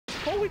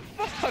Holy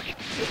fuck!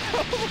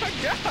 Oh my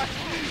god!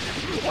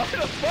 Why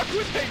the fuck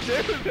would they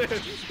do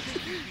this?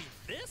 Be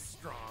this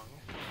strong.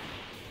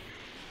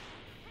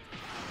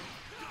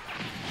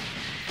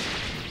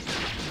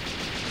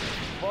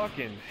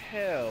 Fucking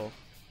hell.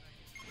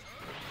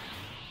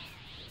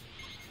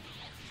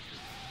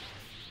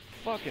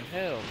 Fucking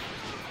hell.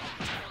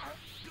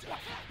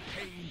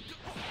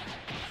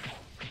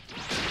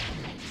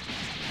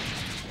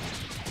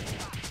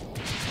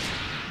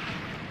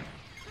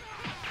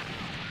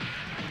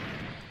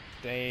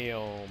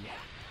 Damn.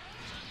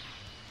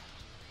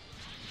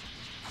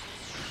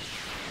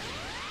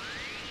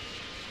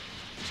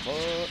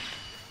 Fuck.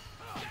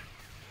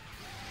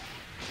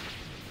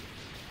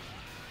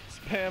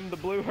 Spam the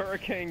blue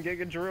hurricane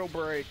Giga drill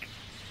break.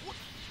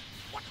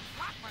 What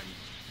happened?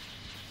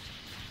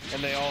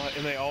 And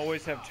they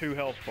always have 2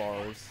 health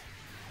bars.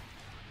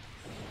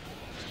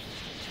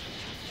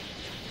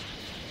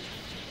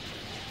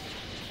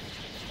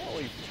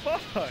 Holy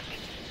fuck.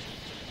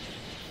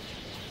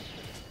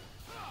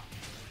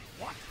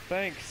 What?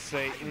 Thanks,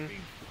 Satan.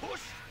 Being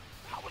pushed?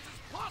 How is this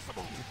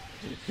possible?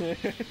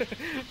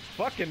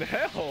 Fucking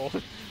hell.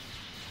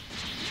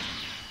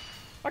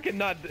 I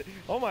cannot.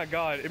 Oh my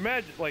god.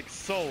 Imagine, like,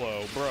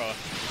 solo, bruh.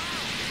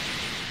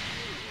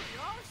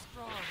 You are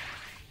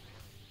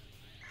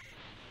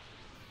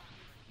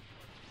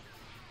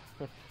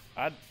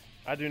strong.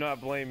 I do not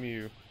blame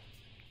you.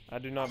 I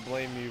do not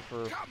blame you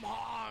for. Come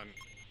on.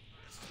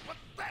 This is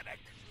pathetic.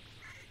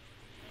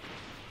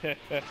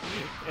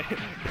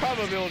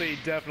 Probability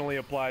definitely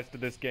applies to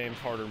this game's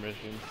harder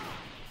missions.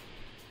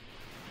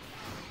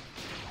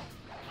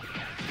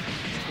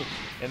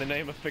 In the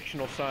name of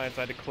fictional science,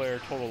 I declare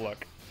total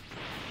luck.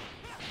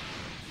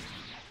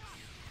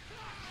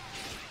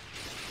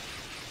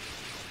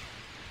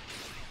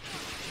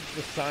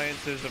 The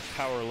sciences of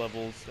power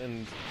levels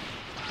and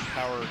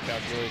power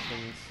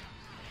calculations.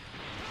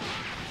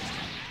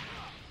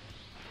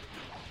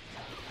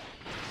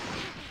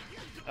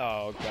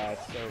 Oh god,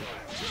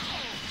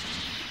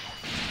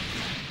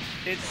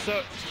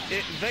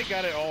 they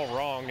got it all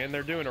wrong, and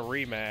they're doing a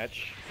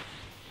rematch.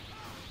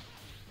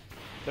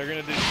 They're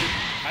gonna do.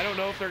 I don't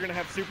know if they're gonna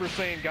have Super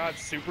Saiyan God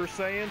Super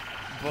Saiyan,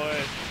 but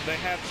they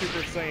have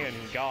Super Saiyan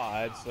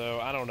God, so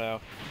I don't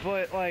know.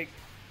 But like,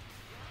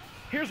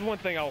 here's one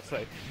thing I'll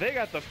say: they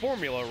got the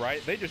formula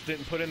right. They just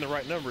didn't put in the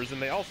right numbers,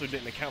 and they also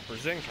didn't account for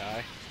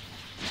Zenkai.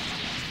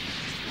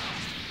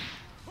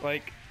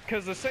 Like,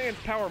 because the Saiyan's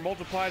power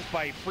multiplies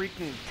by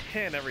freaking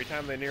 10 every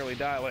time they nearly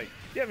die. Like,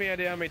 do you have any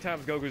idea how many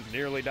times Goku's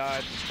nearly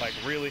died? Like,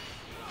 really?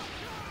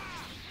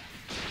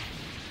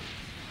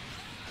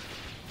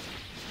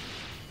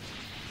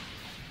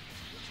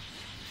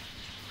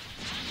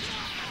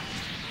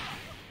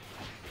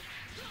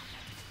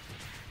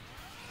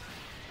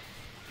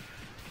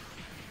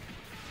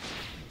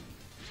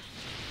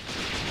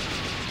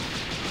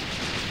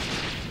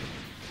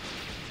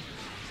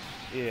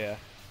 Yeah.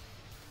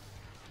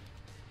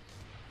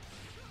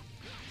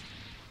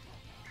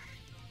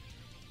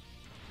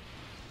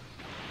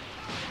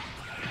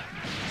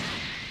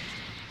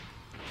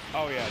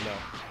 Oh yeah, no.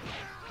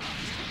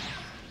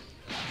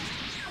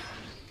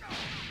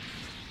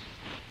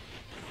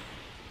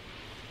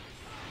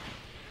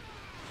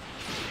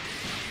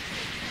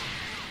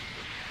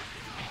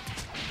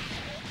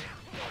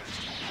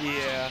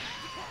 Yeah.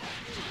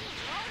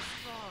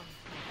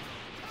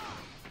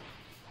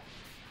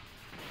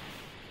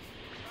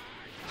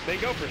 They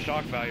go for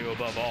shock value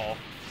above all.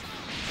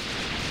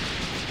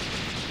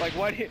 Like,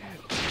 why did...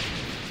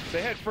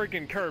 They had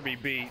freaking Kirby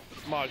beat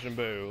Majin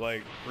Buu,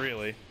 like,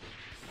 really.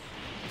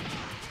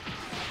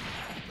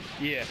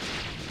 Yeah.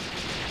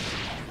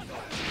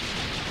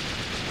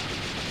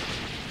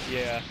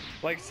 Yeah.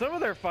 Like, some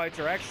of their fights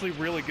are actually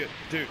really good.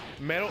 Dude,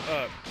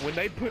 when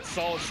they put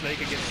Solid Snake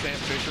against Sam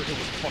Fisher, it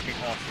was fucking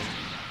awesome.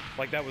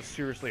 Like, that was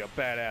seriously a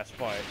badass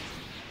fight.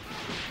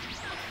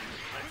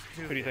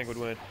 Who do you think would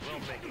win? We'll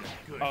make it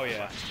a good Oh,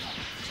 yeah.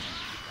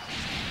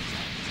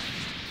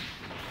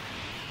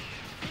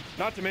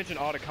 Not to mention,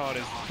 Otacon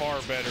is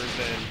far better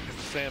than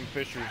Sam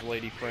Fisher's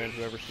lady friend,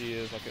 whoever she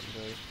is. I couldn't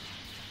tell you.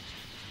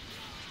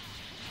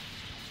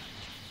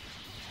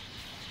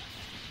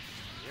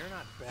 You're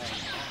not bad.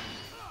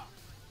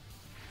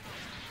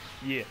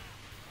 Yeah.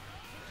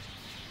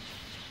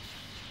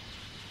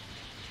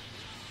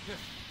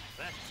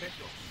 That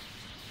tickles.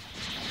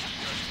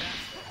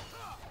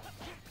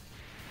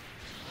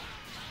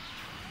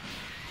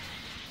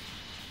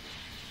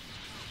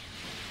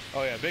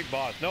 Oh yeah, Big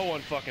Boss. No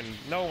one fucks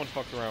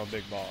around with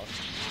Big Boss.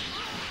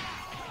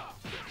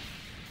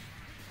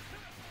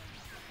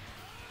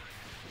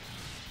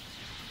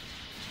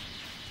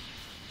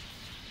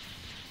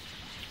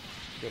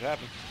 Could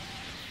happen.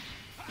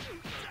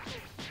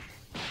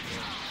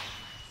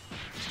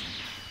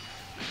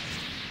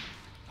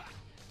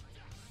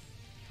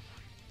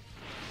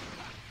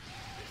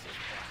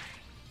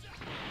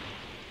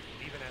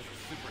 Even as a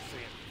Super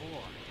Saiyan 4.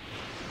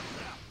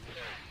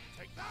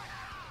 Take that.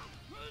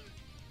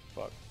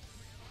 Fuck.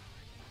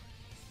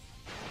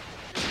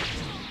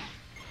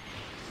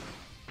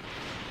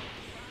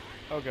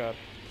 Oh god.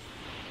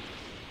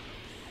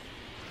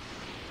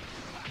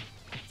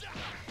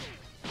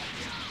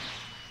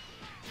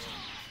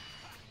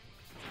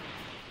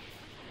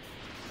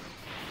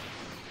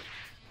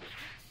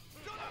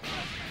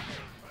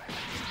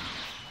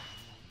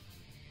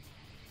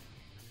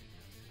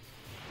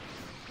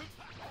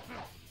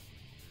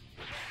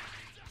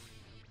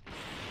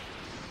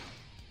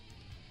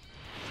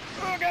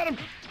 Oh, got him!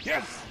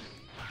 Yes!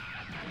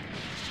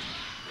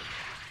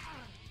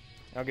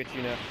 I'll get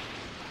you now.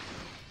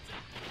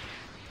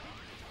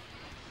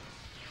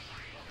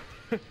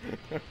 What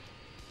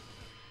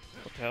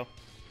the hell?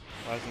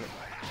 Why isn't it?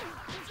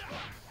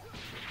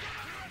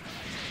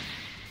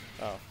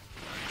 Oh.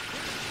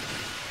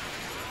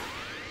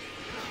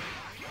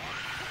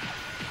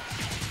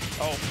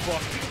 Oh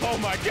fuck! Oh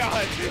my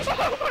god!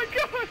 Oh my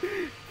god!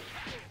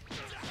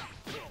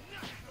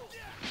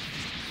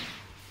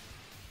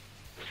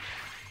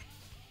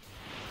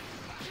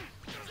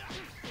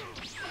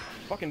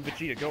 Fucking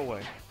Vegeta, go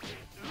away.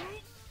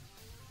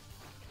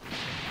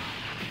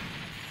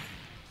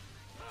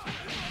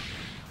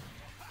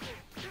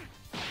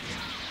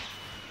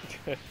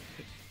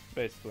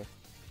 Basically.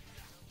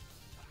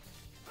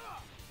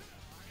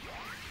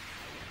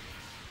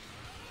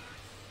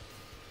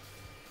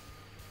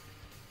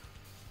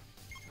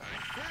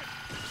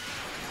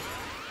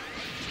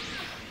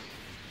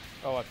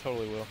 Oh, I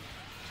totally will.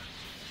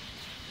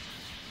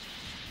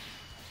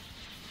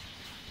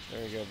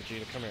 There you go,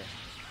 Vegeta, come here.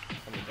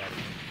 Come here, daddy.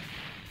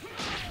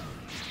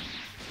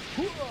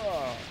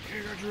 Hooah!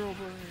 Giga drill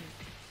brain!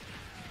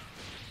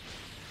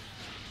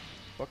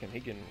 Fucking, he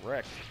getting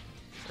wrecked.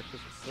 Wrecked as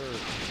absurd.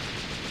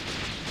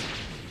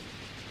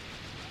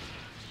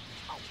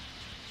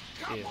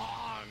 Come Yeah.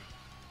 on!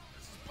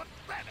 This is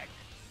pathetic!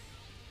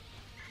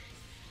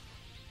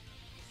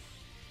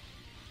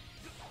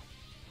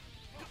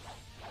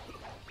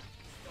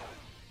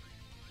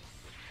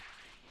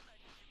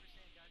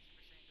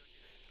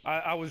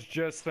 I was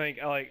just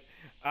thinking, like,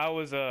 I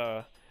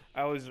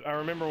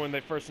remember when they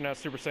first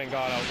announced Super Saiyan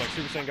God, I was like,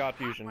 Super Saiyan God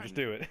Fusion, just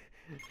do it.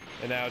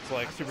 And now it's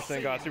like, Super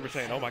Saiyan God, Super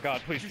Saiyan, oh my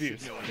god, please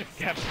fuse.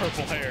 Have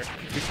purple hair,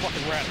 be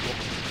fucking radical.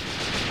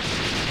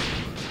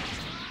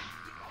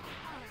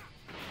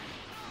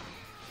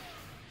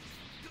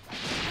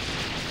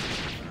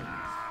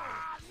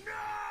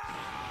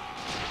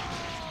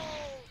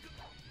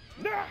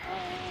 No!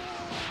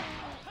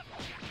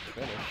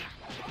 Finish.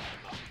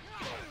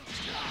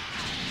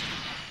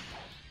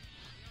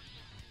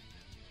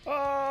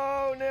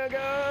 Oh,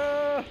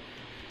 nigga!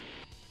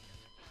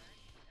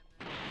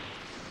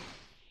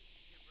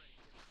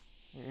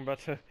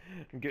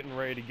 I'm getting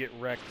ready to get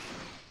wrecked.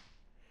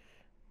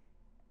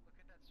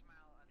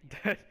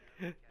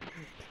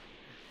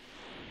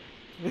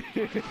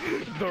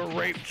 The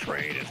rape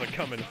train is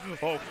a-coming.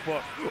 Oh,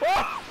 fuck.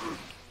 Oh!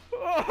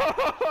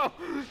 Oh!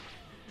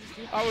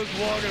 I was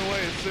walking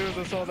away as soon as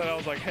I saw that. I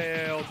was like,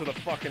 hell to the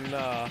fucking,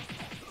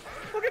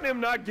 Look at him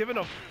not giving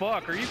a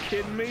fuck. Are you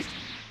kidding me?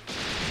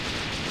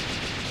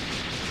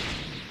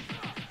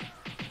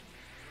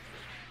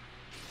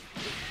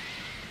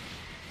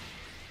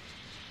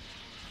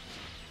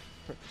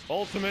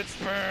 Ultimate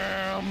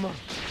spam! That's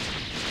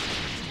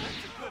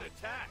a good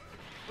attack,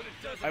 but it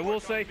doesn't I will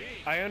work say, on me.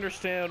 I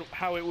understand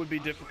how it would be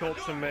difficult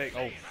to make.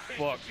 Oh,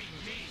 fuck.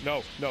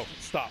 No, no,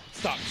 stop,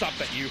 stop, stop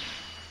that, you.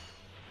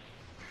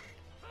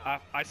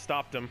 I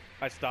stopped him.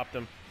 I stopped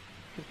him.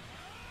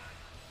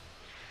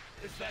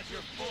 Is that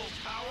your full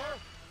power?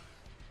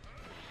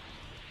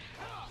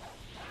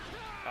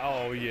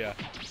 Oh, yeah.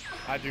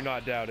 I do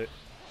not doubt it.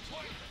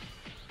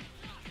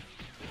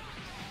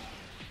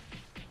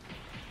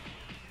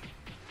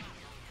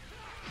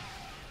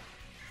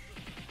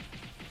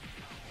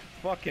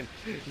 Fucking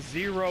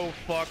zero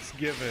fucks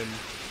given.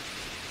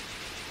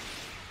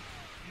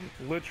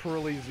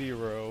 Literally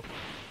zero.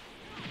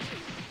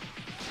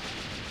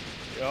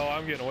 Oh,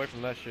 I'm getting away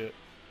from that shit.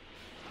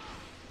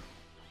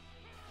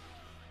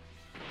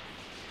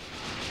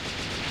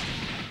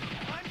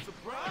 I'm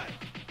surprised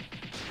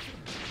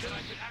that I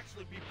could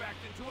actually be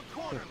backed into a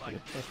corner like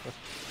this.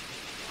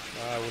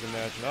 I would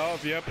imagine. Oh,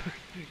 yep.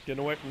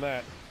 Getting away from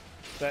that.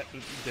 That,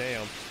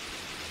 damn.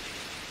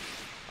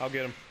 I'll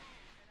get him.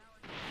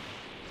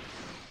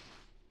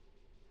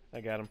 I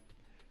got him.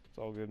 It's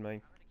all good,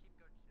 man.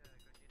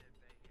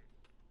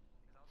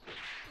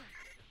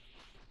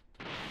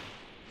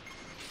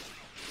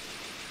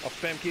 I'll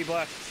spam key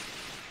blasts.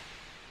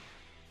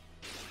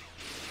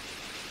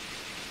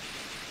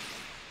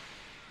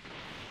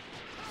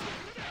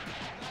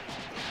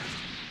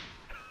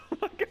 Oh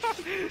my god!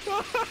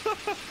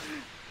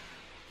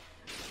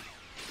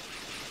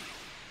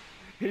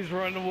 He's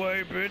running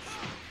away, bitch.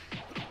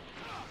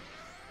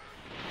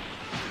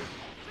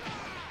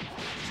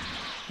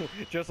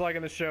 Just like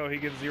in the show, he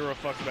gives zero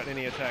fucks about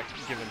any attack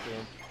given to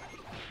him.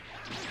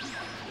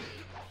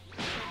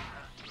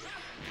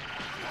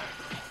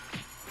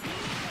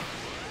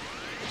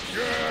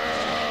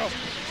 Yeah!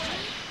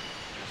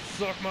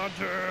 Suck my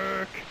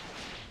dick!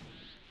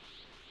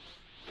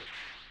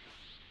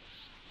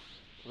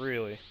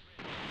 Really?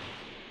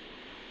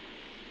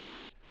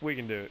 We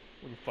can do it.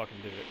 We can fucking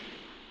do it.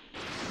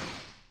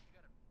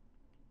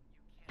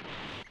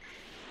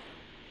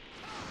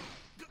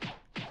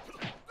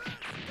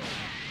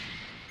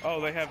 Oh,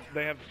 they have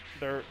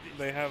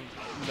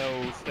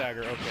no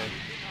stagger. Okay.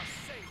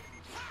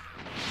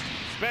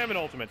 Spamming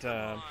ultimate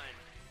time.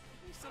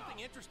 Something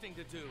interesting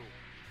to do.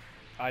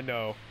 I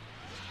know.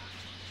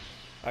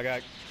 I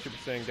got Super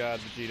Saiyan God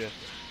Vegeta.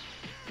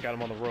 Got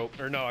him on the rope.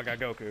 Or no, I got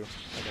Goku.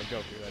 That's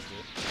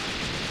it.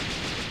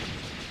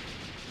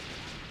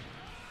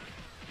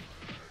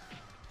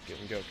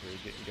 Getting Goku.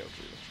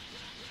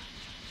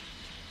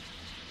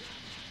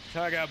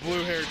 I got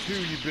blue hair too,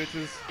 you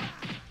bitches.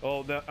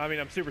 Well, no, I mean,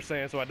 I'm Super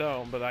Saiyan, so I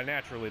don't, but I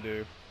naturally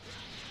do.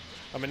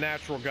 I'm a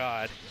natural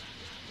god.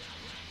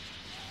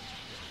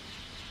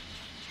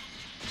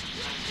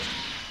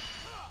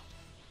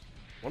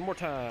 One more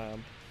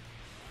time.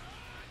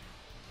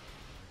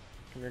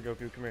 Come here,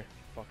 Goku. Come here.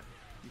 Fucker.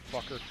 You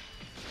fucker.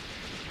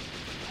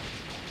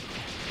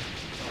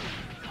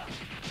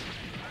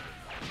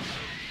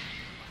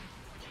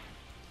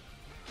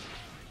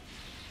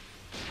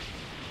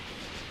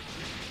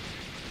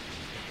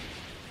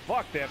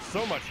 Fuck, they have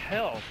so much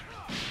health.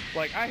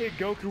 Like, I hit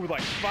Goku with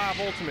like 5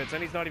 ultimates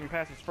and he's not even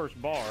past his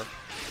first bar.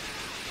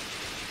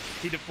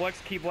 He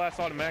deflects Ki Blast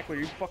automatically.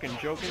 Are you fucking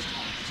joking?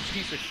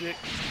 Piece of shit.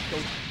 Go.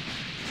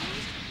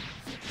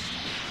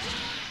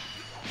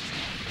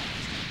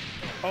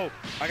 Oh,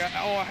 I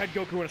had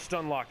Goku in a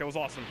stun lock. That was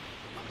awesome.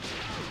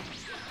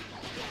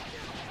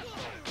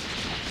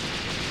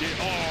 Yeah,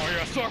 oh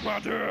yeah, suck my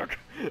dick.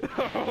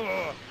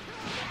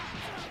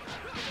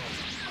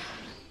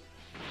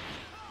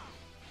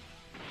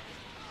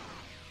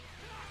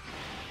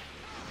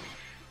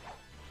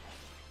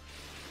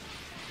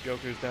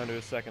 Goku's down to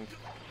his second.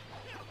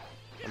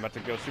 I'm about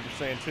to go Super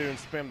Saiyan 2 and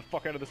spam the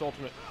fuck out of this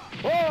ultimate.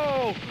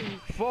 Oh!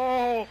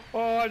 Fall!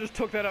 Oh, I just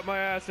took that up my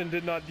ass and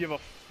did not give a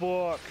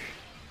fuck.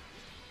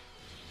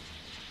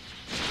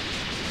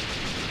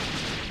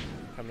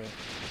 Come in.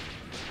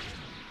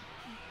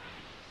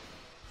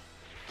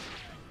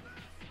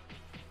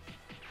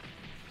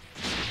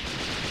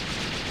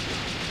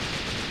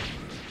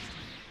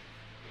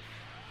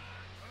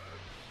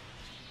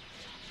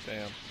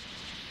 Damn.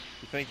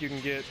 You think you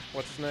can get,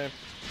 what's his name?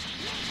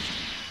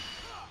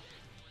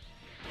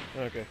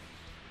 Okay.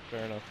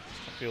 Fair enough.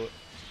 I feel it.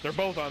 They're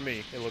both on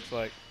me, it looks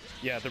like.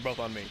 Yeah, they're both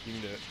on me. You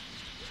can do it.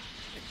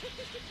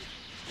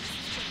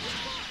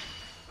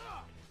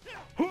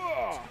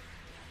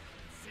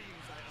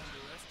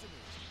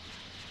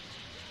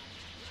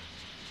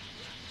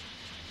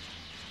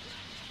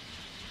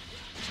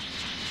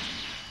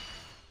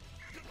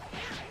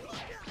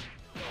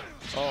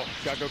 Oh,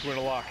 got Goku in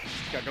a lock.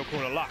 Got Goku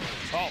in a lock.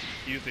 Oh,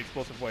 he used the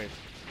explosive wave.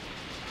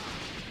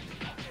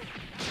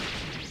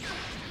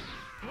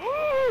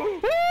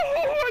 Oh,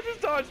 I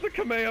just dodged the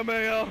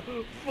Kamehameha.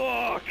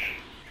 Fuck.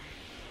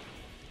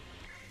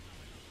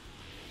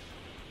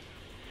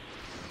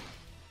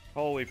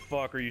 Holy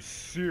fuck, are you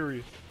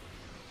serious?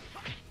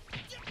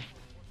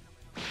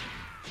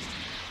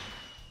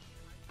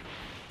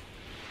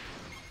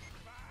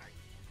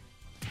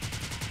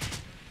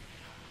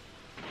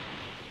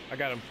 I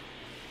got him.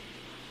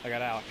 I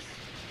got Alex.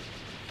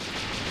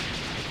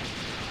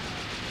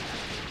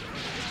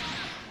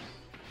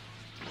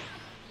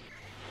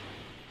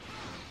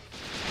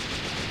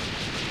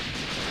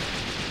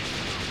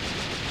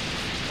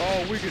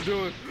 Oh, we can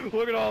do it.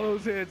 Look at all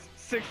those hits.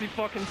 60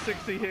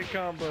 hit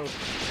combo.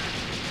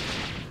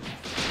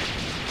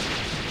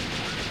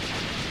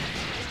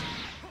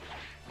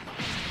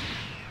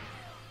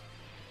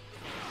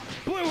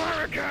 Blue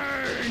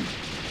Hurricane!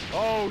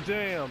 Oh,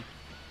 damn.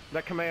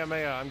 That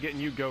Kamehameha, I'm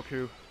getting you,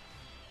 Goku.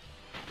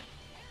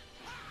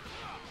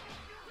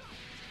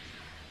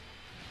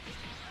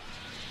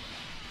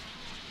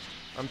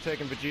 I'm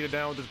taking Vegeta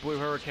down with this Blue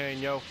Hurricane,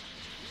 yo.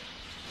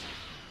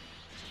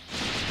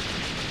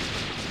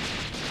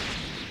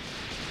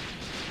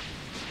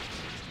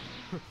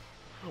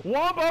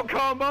 Wombo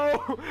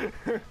combo!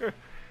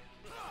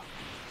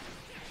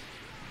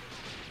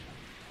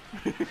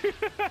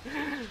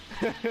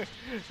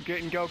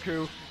 Getting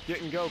Goku.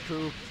 Getting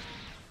Goku.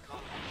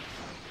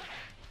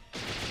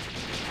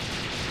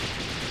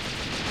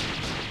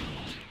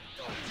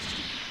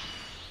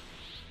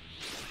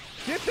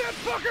 Get that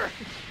fucker!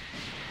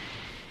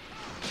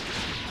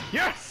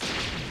 Yes!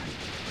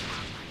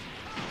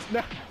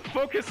 Now,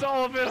 focus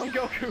all of it on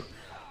Goku.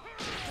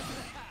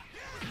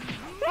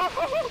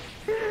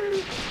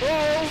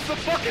 Oh, the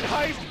fucking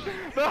hype!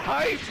 The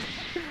hype!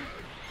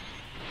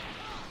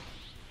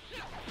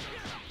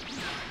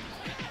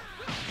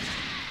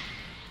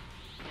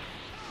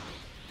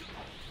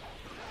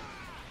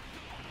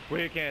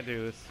 We can't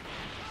do this.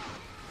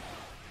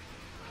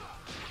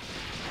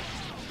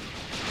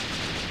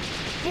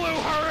 Blue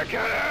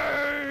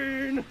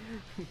Hurricane!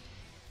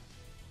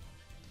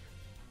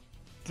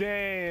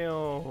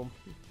 Damn.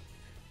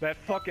 That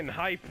fucking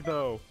hype,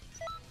 though.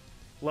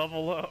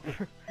 Level up.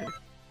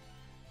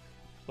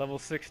 Level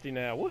 60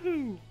 now.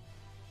 Woohoo!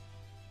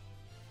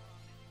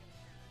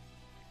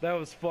 That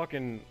was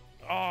fucking...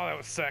 Oh, that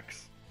was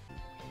sex.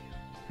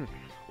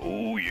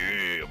 Oh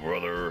yeah,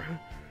 brother.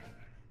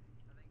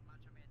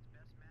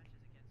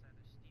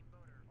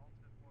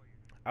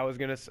 I was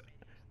gonna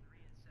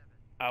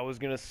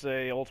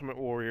say, Ultimate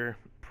Warrior.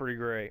 Pretty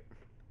great.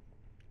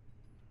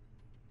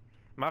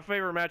 My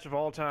favorite match of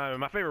all time, and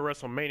my favorite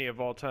WrestleMania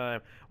of all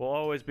time, will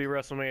always be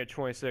WrestleMania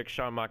 26,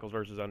 Shawn Michaels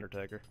versus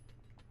Undertaker.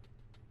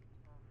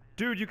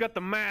 Dude, you got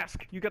the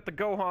mask! You got the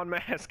Gohan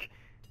mask!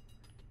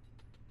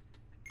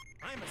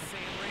 I'm a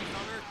Saiyan raised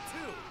on Earth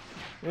too.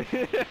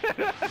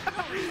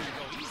 No reason to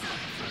go easy.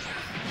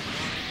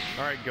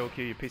 Alright,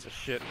 Goku, you piece of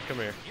shit. Come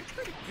here. You're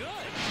pretty good.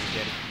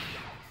 Get it.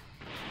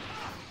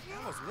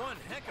 That was one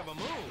heck of a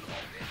move.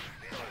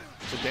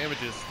 The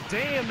damages.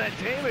 Damn, that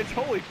damage!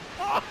 Holy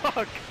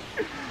fuck!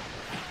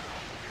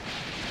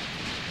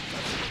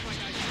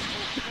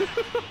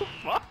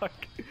 Fuck!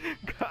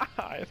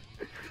 God!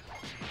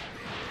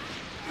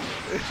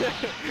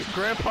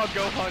 Grandpa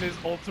Gohan is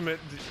ultimate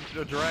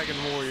Dragon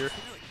Warrior. It's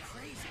really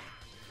crazy.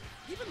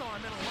 Even though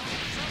I'm in a lot of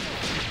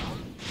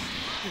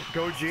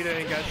trouble. Gogeta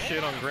ain't got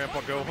shit on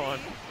Grandpa Gohan.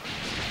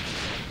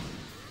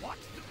 What?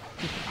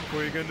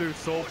 What are you gonna do?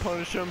 Soul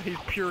punish him? He's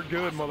pure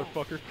good,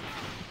 motherfucker.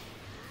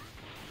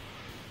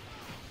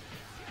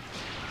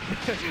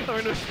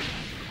 I mean,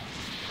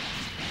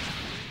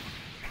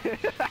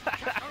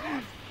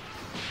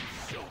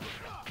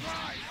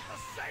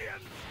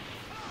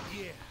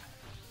 Yeah.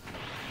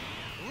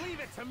 Leave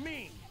it to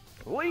me.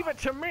 leave it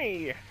to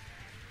me!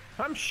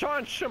 I'm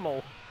Sean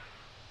Schimmel.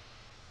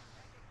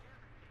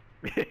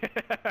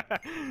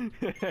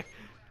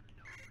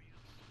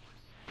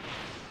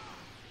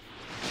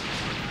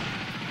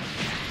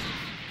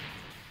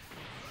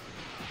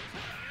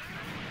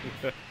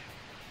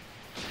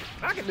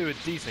 I can do a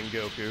decent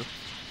Goku.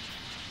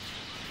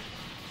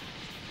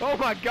 Oh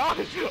my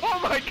god! Oh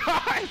my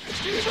god!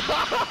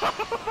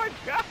 Oh my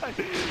god!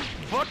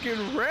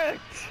 Fucking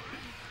wrecked!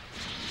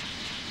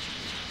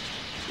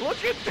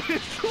 Look at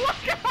this!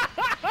 Look at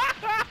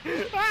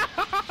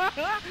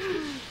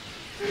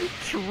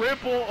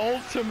Triple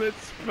ultimate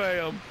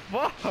spam!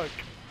 Fuck!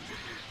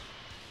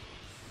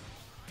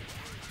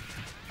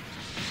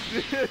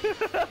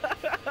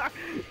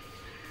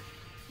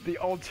 The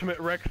ultimate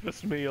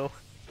breakfast meal.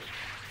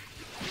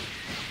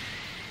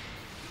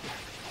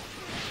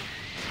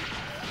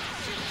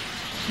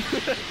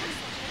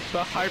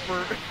 The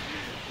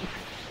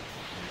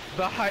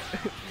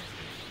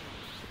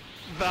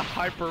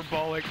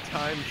hyperbolic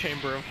time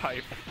chamber of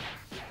hype.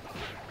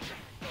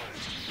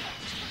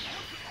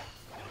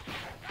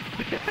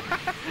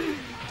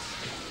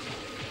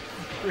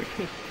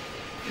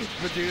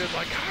 Vegeta's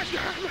like, God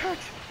damn it!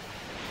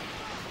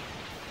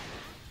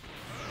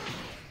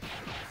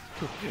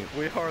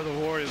 We are the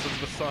warriors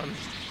of the sun.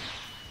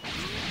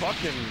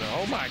 Fucking,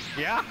 oh my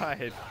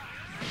god!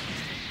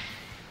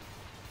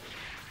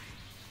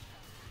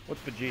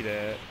 What's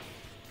Vegeta at?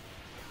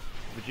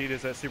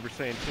 Vegeta's at Super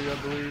Saiyan 2, I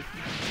believe.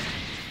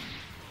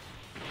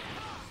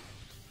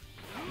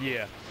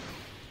 Yeah.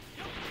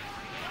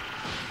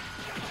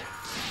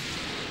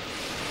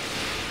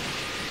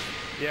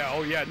 Yeah,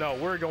 oh yeah, no,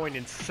 we're going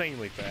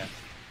insanely fast.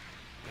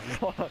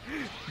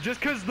 Just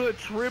because the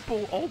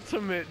triple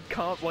ultimate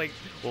comp, like,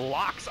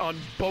 locks on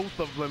both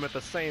of them at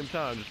the same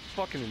time. Just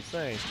fucking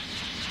insane.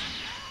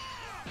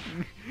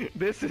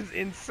 This is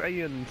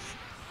insane.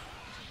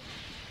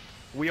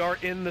 We are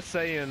in the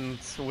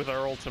Saiyans with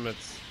our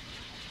ultimates.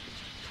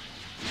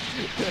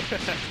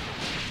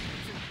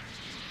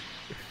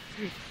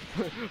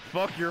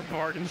 Fuck your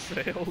bargain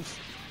sales.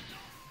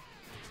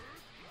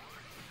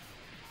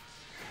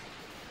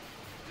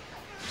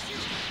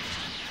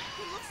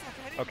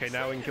 Okay,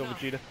 now we can kill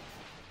Vegeta.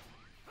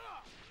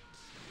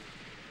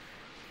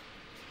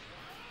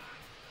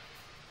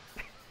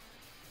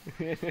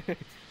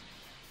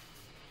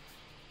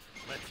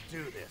 Let's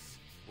do this.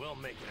 We'll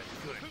make it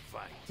a good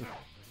fight.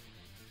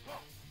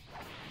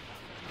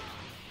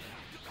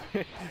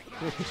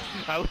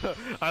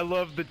 I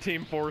love the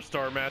Team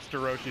 4-Star Master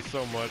Roshi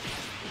so much.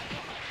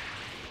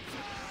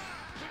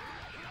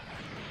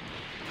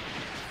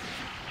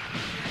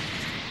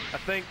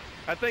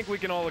 I think we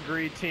can all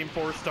agree Team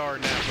 4-Star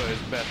Nappa is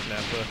best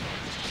Nappa.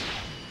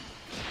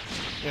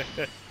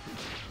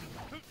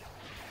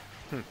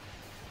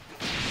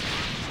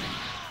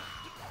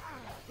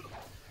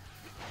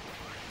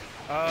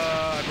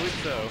 I believe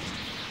so.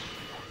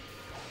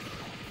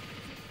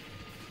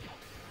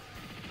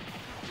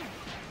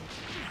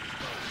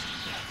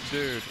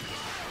 Dude,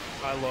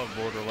 I love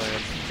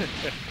Borderlands.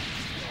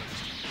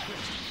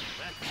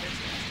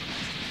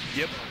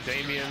 Yep,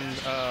 Damian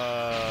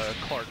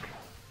Clark.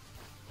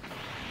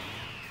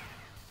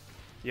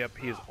 Yep,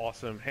 he is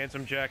awesome.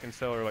 Handsome Jack and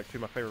Cell are like two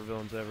of my favorite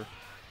villains ever.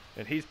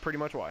 And he's pretty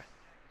much why.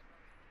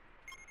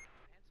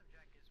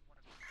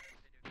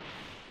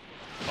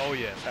 Oh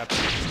yes,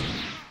 absolutely.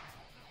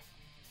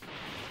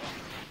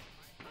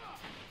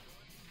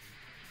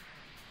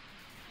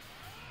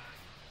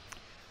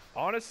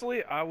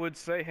 Honestly, I would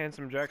say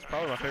Handsome Jack's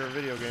probably my favorite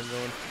video game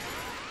villain.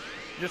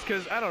 Just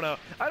because, I don't know,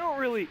 I don't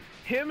really...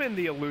 Him and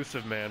the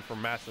Elusive Man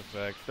from Mass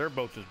Effect, they're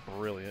both just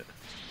brilliant.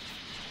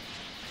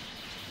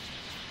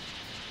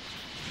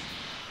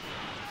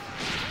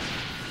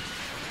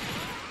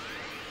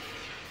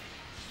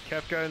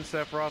 Kefka and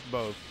Sephiroth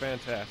both.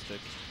 Fantastic.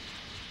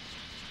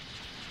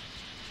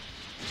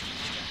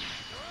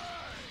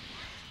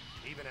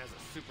 Even as a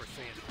Super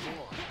Saiyan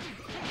 4.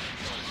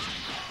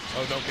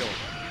 Oh, don't kill him.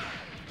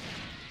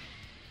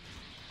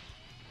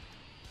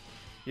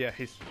 Yeah,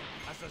 he's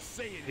As a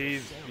Saiyan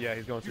he's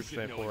going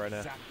Super Saiyan 4 right now.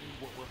 Exactly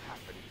what will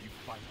happen if you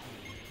fight him.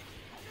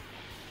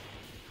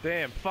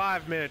 Damn,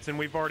 5 minutes and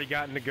we've already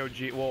gotten to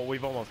Gogeta. Well,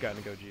 we've almost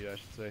gotten to Gogeta, I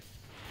should say.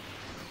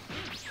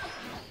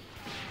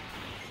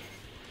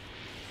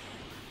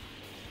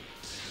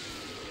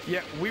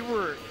 Yeah, we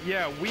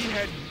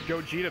had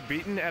Gogeta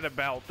beaten at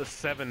about the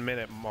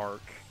 7-minute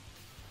mark.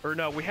 Or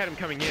no, we had him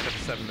coming in at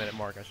the 7-minute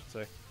mark, I should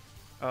say.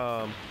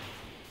 I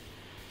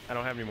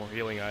don't have any more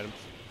healing items.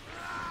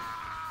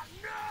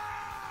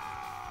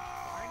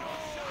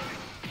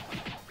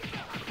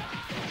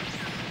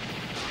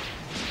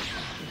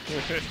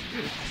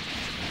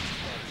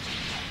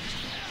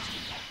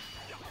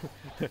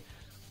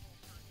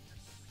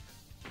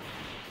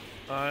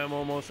 I'm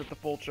almost at the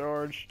full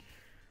charge.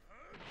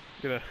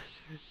 Gonna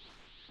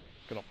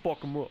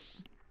fuck him up.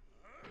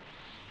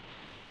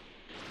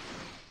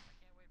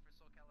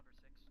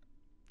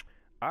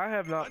 I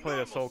have not played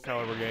a Soul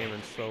Calibur game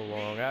in so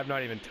long. I have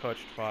not even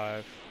touched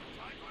 5.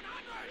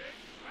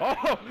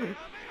 Oh!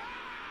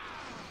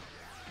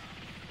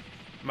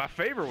 My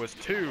favorite was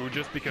 2,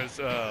 just because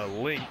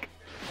Link.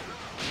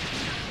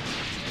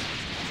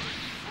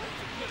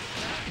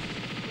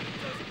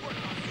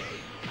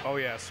 Oh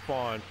yeah,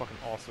 Spawn, fucking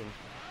awesome.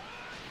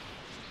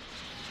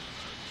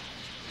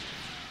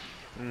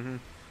 Mm-hmm.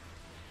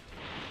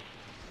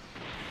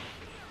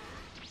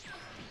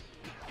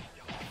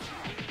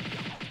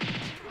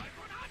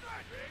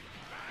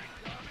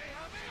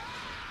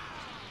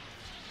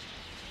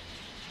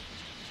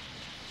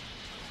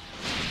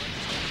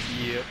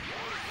 Yep.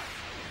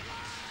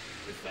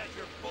 Is that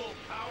your full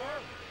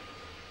power?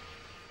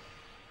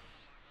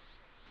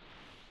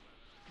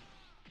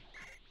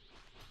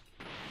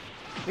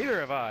 Neither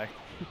have I.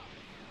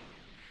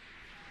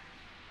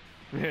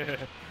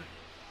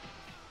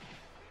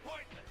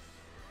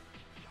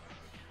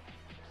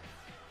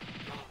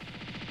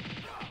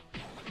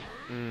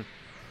 Mm.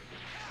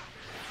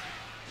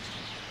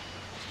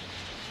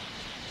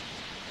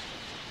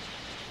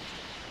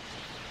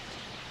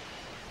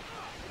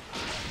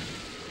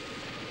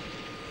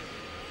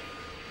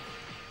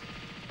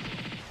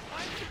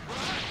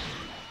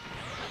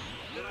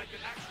 That I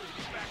could actually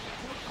be back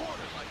into a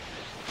corner like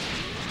this.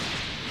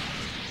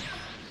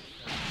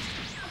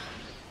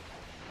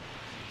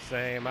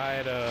 Same. I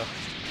had a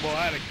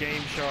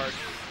Game Shark.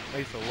 I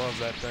used to love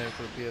that thing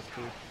for the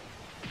PS2.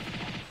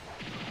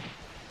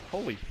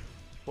 Holy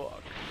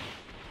fuck.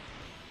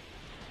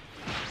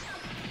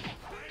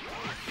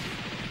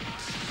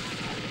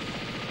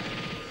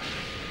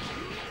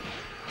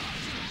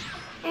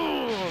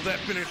 Oh, that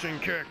finishing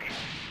kick.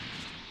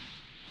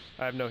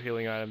 I have no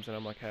healing items and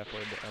I'm like halfway,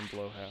 but I'm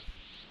below half.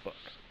 Fuck.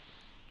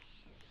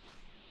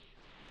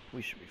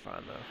 We should be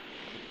fine though,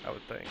 I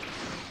would think.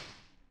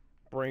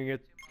 Bring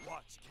it.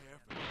 Watch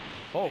carefully.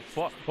 Oh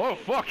fuck! Oh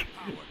fuck!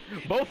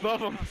 Both of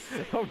them!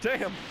 Oh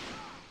damn!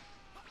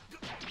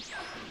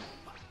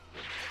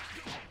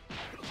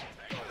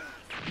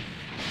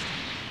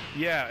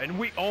 Yeah, and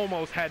we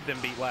almost had them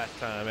beat last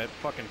time at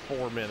fucking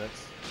 4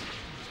 minutes.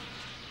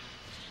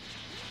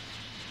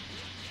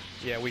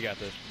 Yeah, we got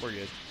this. We're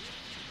good.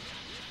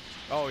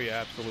 Oh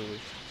yeah, absolutely.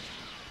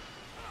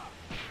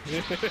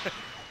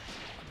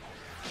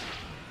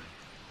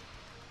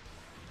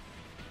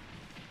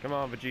 Come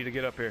on, Vegeta,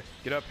 get up here.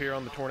 Get up here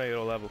on the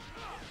tornado level.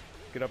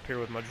 Get up here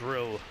with my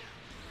drill.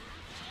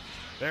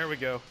 There we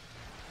go.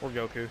 Or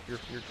Goku. You're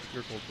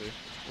cool too.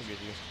 We'll get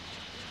you.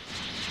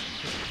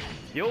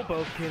 You'll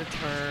both get a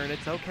turn.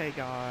 It's okay,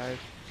 guys.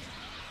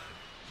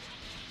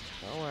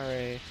 Don't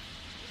worry.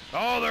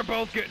 Oh, they're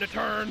both getting a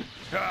turn.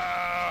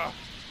 Ah!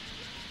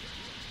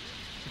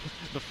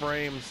 The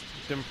frames.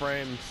 Them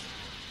frames.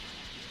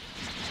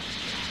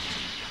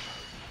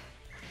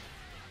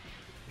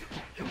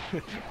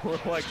 We're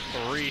like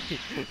 3.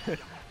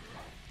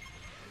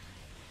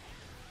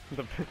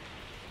 The...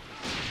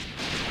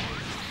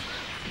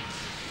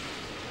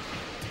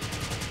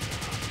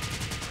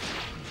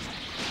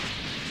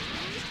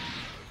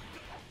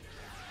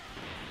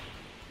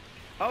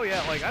 Oh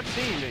yeah, like I've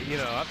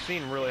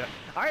seen really.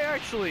 I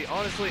actually,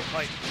 honestly,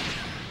 like,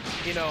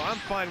 I'm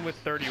fine with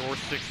 30 or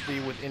 60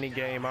 with any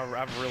game.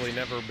 I've really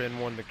never been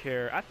one to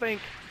care. I think,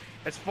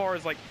 as far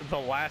as like The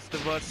Last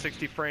of Us,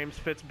 60 frames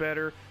fits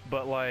better.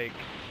 But like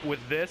with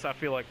this, I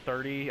feel like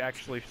 30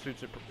 actually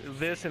suits it.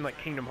 This and like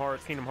Kingdom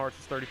Hearts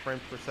is 30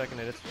 frames per second,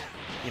 and it's,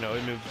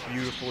 it moves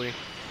beautifully.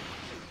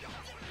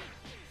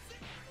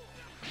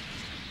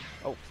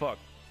 Oh fuck.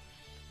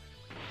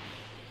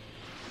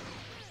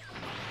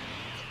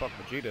 Fuck,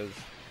 Vegeta's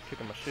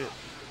kicking my shit.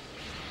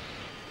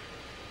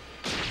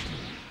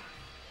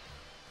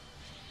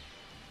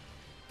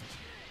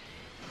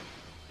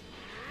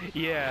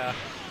 Yeah.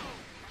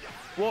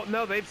 Well,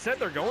 no, they've said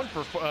they're going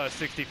for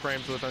 60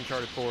 frames with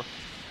Uncharted 4.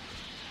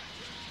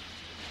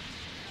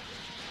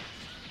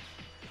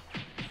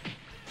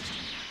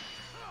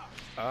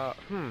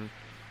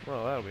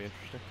 Well, that'll be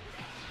interesting.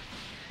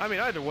 I mean,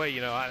 either way,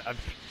 you know,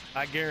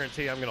 I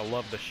guarantee I'm gonna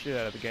love the shit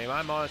out of the game.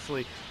 I'm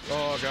honestly,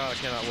 oh god, I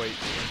cannot wait.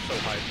 I'm so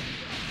hyped.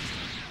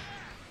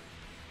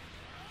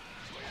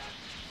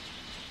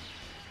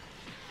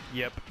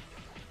 Yep.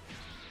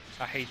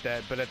 I hate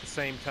that, but at the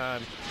same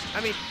time,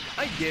 I mean,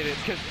 I get it,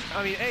 because,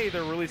 I mean, A,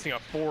 they're releasing a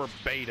 4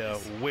 beta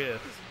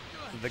with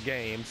the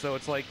game, so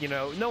it's like, you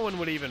know, no one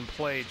would even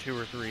play 2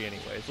 or 3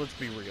 anyways. Let's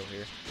be real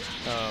here.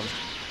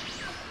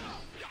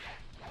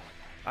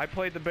 I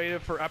played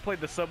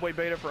the Subway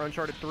beta for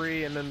Uncharted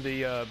 3, and then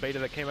the beta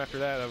that came after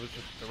that, was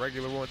just the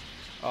regular one.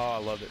 Oh, I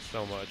loved it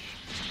so much.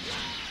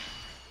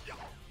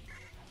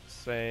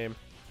 Same.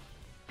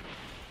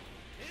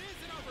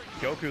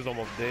 Goku's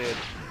almost dead.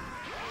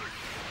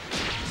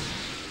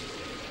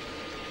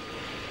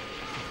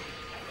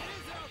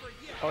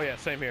 Oh yeah,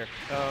 same here.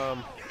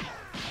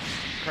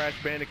 Crash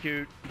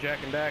Bandicoot, Jak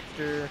and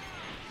Daxter,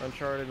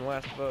 Uncharted, and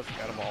Last of Us,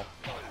 got them all.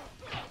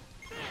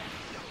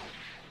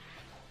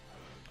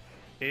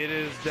 It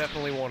is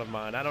definitely one of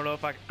mine. I don't know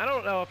if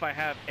I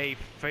have a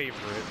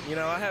favorite. You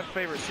know, I have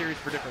favorite series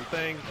for different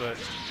things, but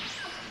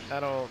I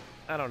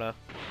don't know.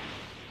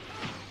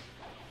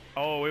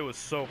 Oh, it was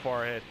so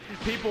far ahead.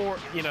 People were,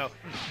 you know,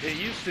 it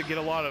used to get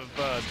a lot of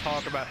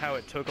talk about how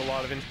it took a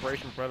lot of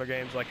inspiration from other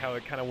games, like how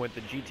it kind of went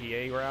the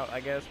GTA route,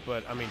 I guess.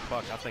 But I mean,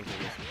 fuck, I think it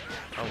is.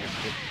 I don't give a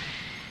shit.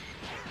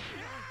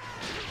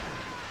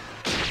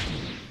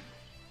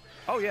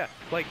 Oh yeah,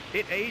 like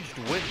it aged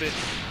with its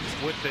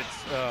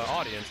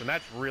audience, and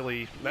that's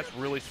really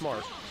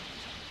smart.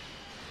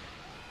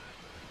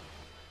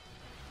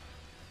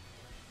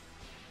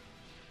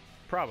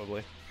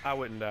 Probably, I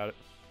wouldn't doubt it.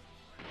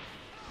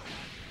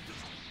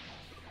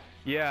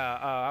 Yeah,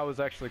 I was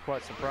actually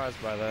quite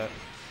surprised by that.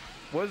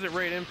 What is it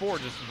rated M for?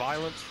 Just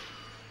violence?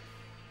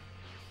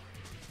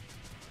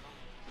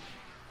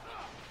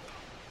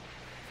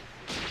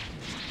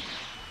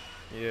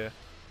 Yeah.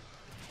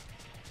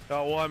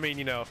 Oh, well, I mean,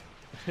 you know.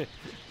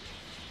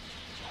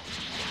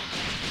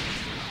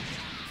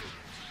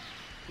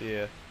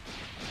 Yeah.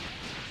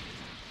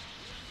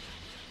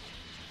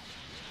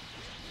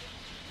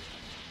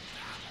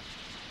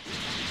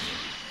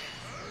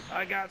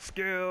 I got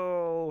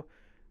skill!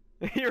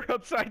 You're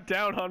upside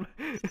down on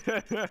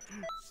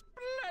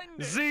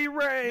Z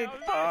rank.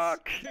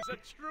 Fuck. A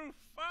true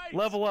fight.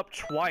 Level up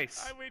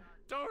twice. I would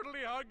totally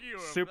hug you.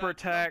 Super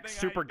attack,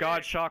 super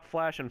god shock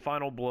flash, and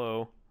final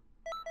blow.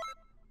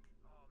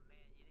 Oh man,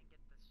 you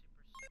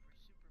didn't get the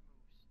super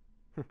moves.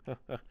 Shit, we should do it again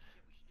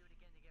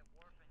to get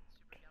Warp and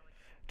Super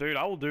Galaxy. Dude,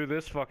 I will do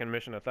this fucking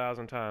mission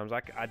 1,000 times.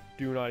 I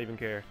do not even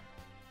care.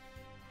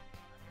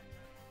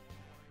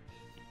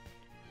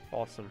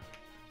 Awesome.